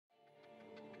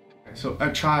So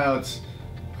at tryouts,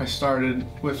 I started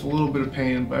with a little bit of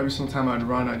pain, but every single time I'd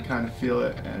run, I'd kind of feel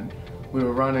it. And we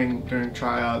were running during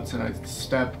tryouts, and I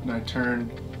stepped and I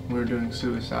turned. We were doing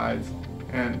suicides,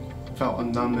 and felt a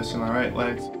numbness in my right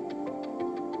leg.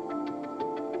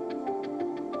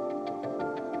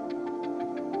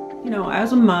 You know,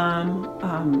 as a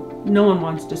mom, no one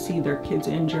wants to see their kids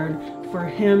injured. For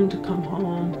him to come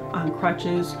home on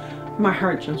crutches, my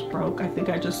heart just broke. I think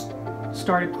I just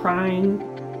started crying.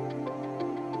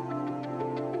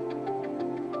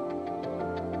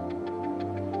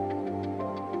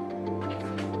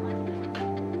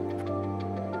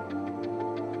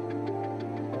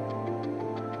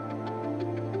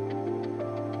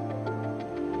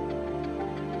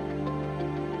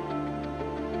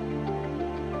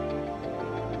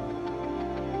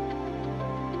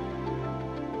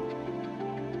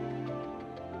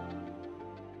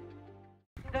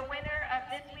 The winner of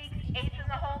this week's Ace in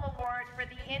the Hole Award for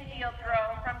the infield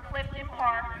throw from Clifton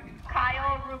Park,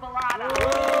 Kyle Rubalata.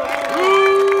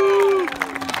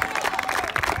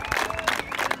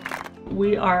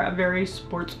 We are a very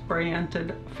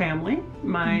sports-oriented family.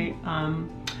 My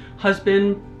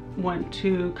husband went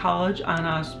to college on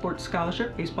a sports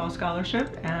scholarship, baseball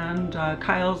scholarship, and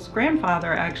Kyle's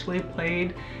grandfather actually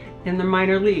played in the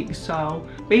minor leagues. So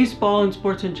baseball and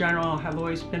sports in general have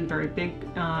always been very big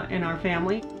in our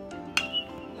family.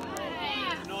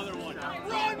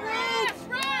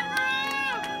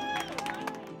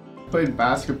 Played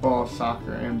basketball,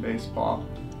 soccer, and baseball.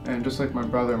 And just like my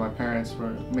brother, my parents were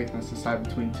making us decide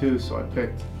between two, so I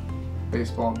picked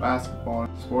baseball and basketball.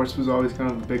 Sports was always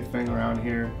kind of a big thing around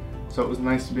here, so it was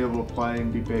nice to be able to play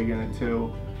and be big in it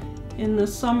too. In the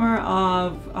summer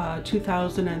of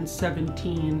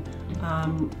 2017,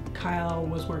 Kyle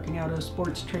was working out at a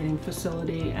sports training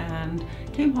facility and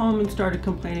came home and started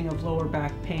complaining of lower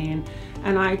back pain.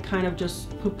 And I kind of just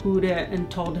poo-pooed it and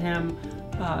told him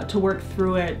to work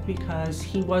through it because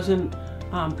he wasn't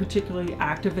particularly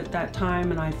active at that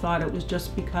time, and I thought it was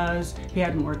just because he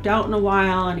hadn't worked out in a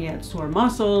while and he had sore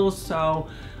muscles, so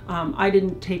I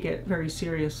didn't take it very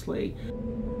seriously.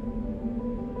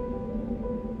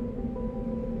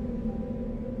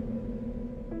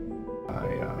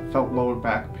 I felt lower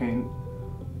back pain,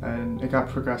 and it got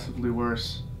progressively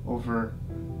worse over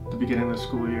the beginning of the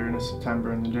school year into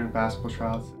September and then during basketball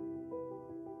trials.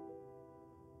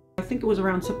 I think it was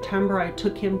around September I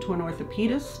took him to an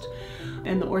orthopedist,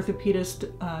 and the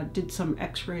orthopedist did some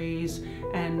x-rays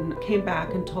and came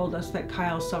back and told us that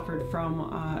Kyle suffered from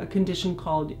a condition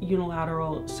called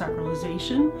unilateral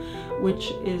sacralization,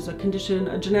 which is a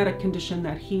genetic condition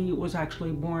that he was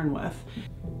actually born with.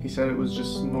 He said it was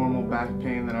just normal back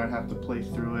pain, that I'd have to play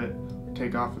through it,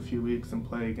 take off a few weeks and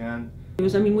play again.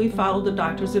 I mean, we followed the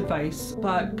doctor's advice,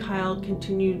 but Kyle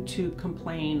continued to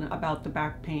complain about the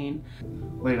back pain.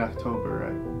 Late October,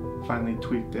 I finally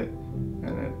tweaked it,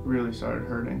 and it really started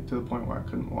hurting to the point where I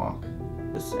couldn't walk.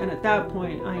 And at that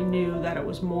point, I knew that it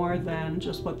was more than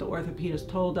just what the orthopedist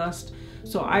told us.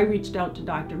 So I reached out to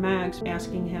Dr. Maggs,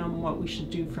 asking him what we should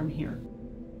do from here.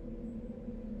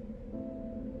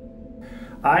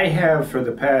 I have, for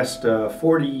the past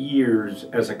 40 years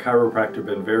as a chiropractor,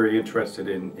 been very interested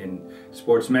in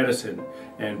sports medicine,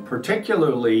 and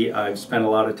particularly I've spent a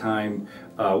lot of time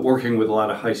working with a lot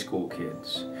of high school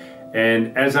kids.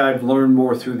 And as I've learned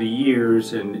more through the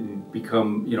years and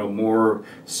become, more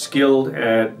skilled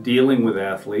at dealing with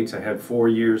athletes, I had 4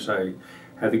 years I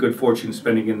had the good fortune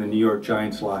spending in the New York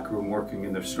Giants locker room working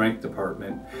in their strength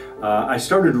department. I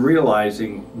started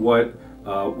realizing what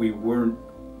we weren't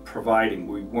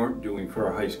doing for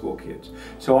our high school kids.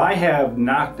 So I have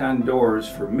knocked on doors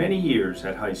for many years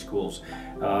at high schools,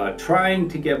 trying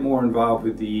to get more involved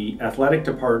with the athletic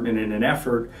department in an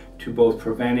effort to both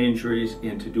prevent injuries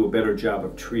and to do a better job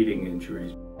of treating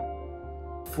injuries.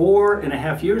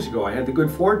 4.5 years ago, I had the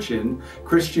good fortune,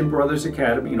 Christian Brothers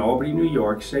Academy in Albany, New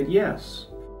York said yes.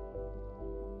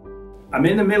 I'm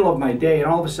in the middle of my day and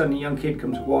all of a sudden a young kid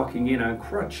comes walking in on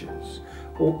crutches.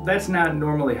 Well, that's not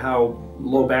normally how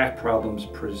low back problems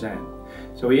present.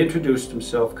 So he introduced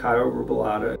himself, Kyle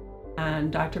Rubalata.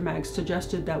 And Dr. Maggs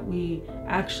suggested that we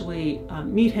actually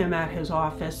meet him at his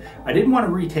office. I didn't want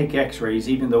to retake x-rays,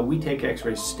 even though we take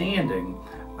x-rays standing.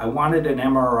 I wanted an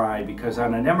MRI because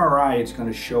on an MRI it's going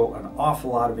to show an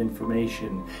awful lot of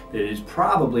information that is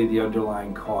probably the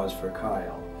underlying cause for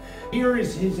Kyle. Here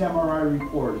is his MRI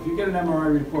report. If you get an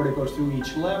MRI report, it goes through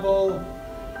each level,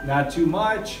 not too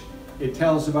much. It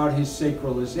tells about his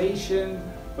sacralization,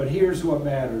 but here's what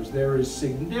matters. There is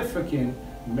significant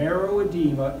marrow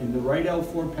edema in the right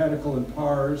L4 pedicle and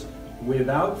pars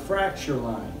without fracture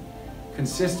line,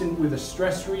 consistent with a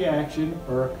stress reaction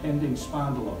or a pending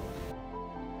spondylite.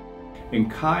 And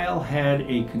Kyle had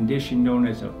a condition known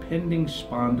as appending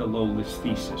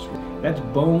spondylolisthesis. That's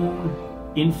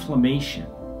bone inflammation.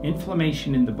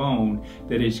 Inflammation in the bone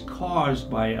that is caused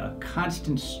by a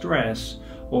constant stress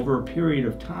over a period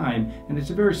of time, and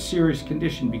it's a very serious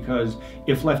condition because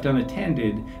if left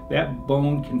unattended, that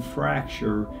bone can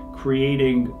fracture,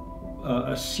 creating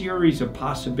a series of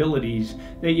possibilities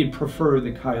that you'd prefer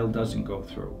that Kyle doesn't go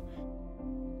through.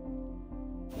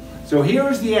 So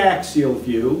here's the axial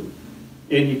view,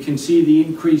 and you can see the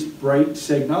increased bright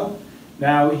signal.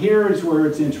 Now here is where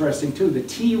it's interesting too. The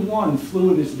T1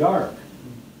 fluid is dark.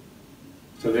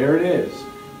 So there it is.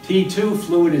 T2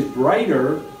 fluid is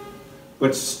brighter,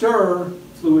 but STIR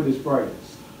fluid is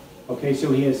brightest. Okay,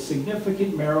 so he has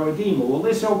significant marrow edema. Well,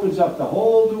 this opens up the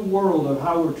whole new world of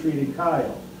how we're treating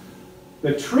Kyle.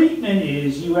 The treatment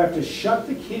is you have to shut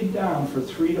the kid down for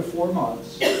 3 to 4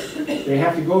 months. They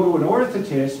have to go to an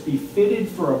orthotist, be fitted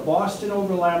for a Boston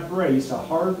overlap brace, a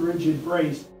hard, rigid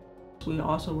brace. We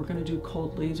also were going to do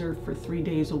cold laser for 3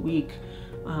 days a week.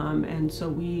 And so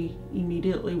we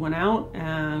immediately went out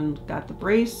and got the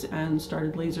brace and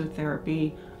started laser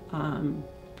therapy,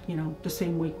 you know, the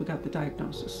same week we got the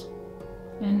diagnosis.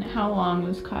 And how long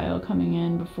was Kyle coming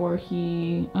in before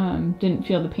he didn't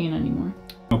feel the pain anymore?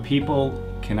 People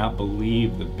cannot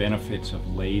believe the benefits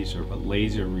of laser, but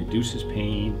laser reduces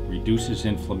pain, reduces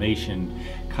inflammation.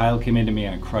 Kyle came into me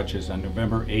on crutches on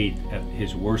November 8th at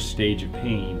his worst stage of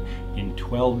pain. In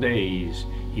 12 days,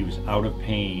 he was out of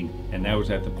pain, and that was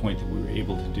at the point that we were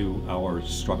able to do our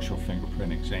structural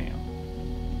fingerprint exam.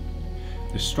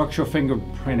 The structural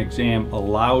fingerprint exam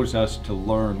allows us to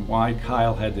learn why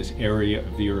Kyle had this area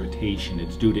of irritation.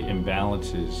 It's due to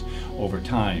imbalances over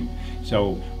time.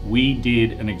 So we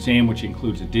did an exam which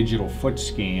includes a digital foot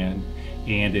scan,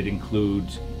 and it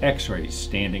includes x-rays,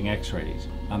 standing x-rays.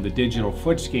 On the digital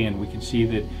foot scan, we can see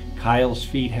that Kyle's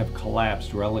feet have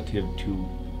collapsed relative to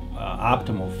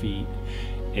optimal feet,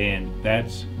 and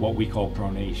that's what we call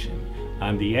pronation.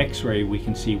 On the x-ray, we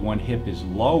can see one hip is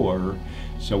lower,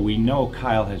 so we know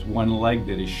Kyle has one leg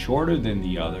that is shorter than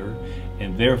the other,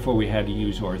 and therefore we had to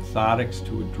use orthotics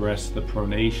to address the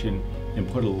pronation and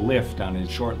put a lift on his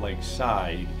short leg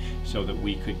side so that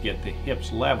we could get the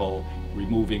hips level,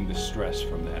 removing the stress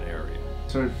from that area.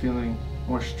 Started feeling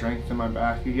more strength in my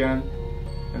back again,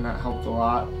 and that helped a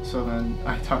lot. So then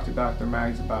I talked to Dr.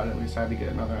 Maggs about it, and we decided to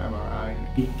get another MRI.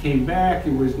 He came back.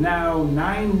 It was now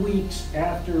 9 weeks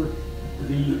after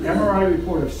the MRI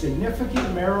report of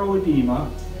significant marrow edema,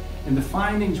 and the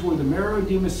findings were the marrow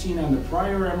edema seen on the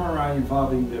prior MRI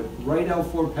involving the right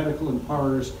L4 pedicle and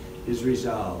pars is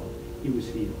resolved. He was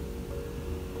healed.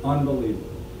 Unbelievable.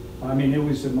 I mean, it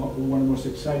was one of the most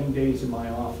exciting days in my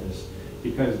office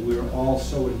because we were all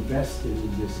so invested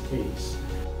in this case.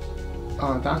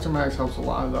 Dr. Maggs helps a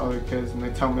lot of the other kids, and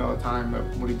they tell me all the time that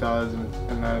what he does,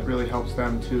 and that it really helps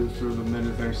them too through the mid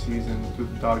of their season, through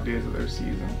the dog days of their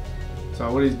season.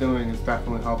 So what he's doing is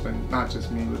definitely helping not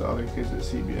just me, but other kids at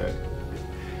CBA.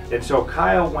 And so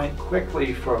Kyle went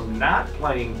quickly from not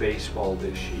playing baseball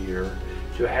this year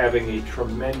to having a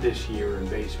tremendous year in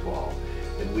baseball.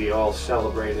 And we all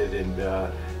celebrated, and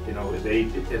you know, they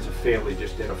as a family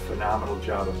just did a phenomenal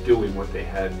job of doing what they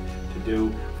had to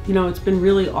do. You know, it's been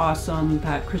really awesome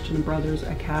that Christian Brothers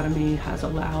Academy has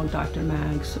allowed Dr.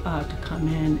 Maggs to come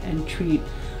in and treat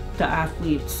the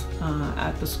athletes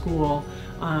at the school.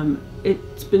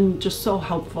 It's been just so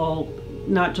helpful,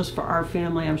 not just for our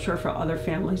family, I'm sure for other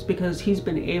families, because he's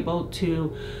been able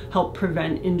to help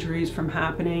prevent injuries from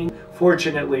happening.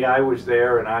 Fortunately, I was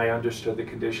there and I understood the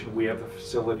condition. We have the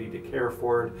facility to care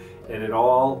for it, and it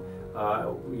all,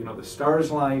 you know, the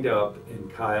stars lined up,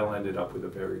 and Kyle ended up with a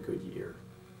very good year.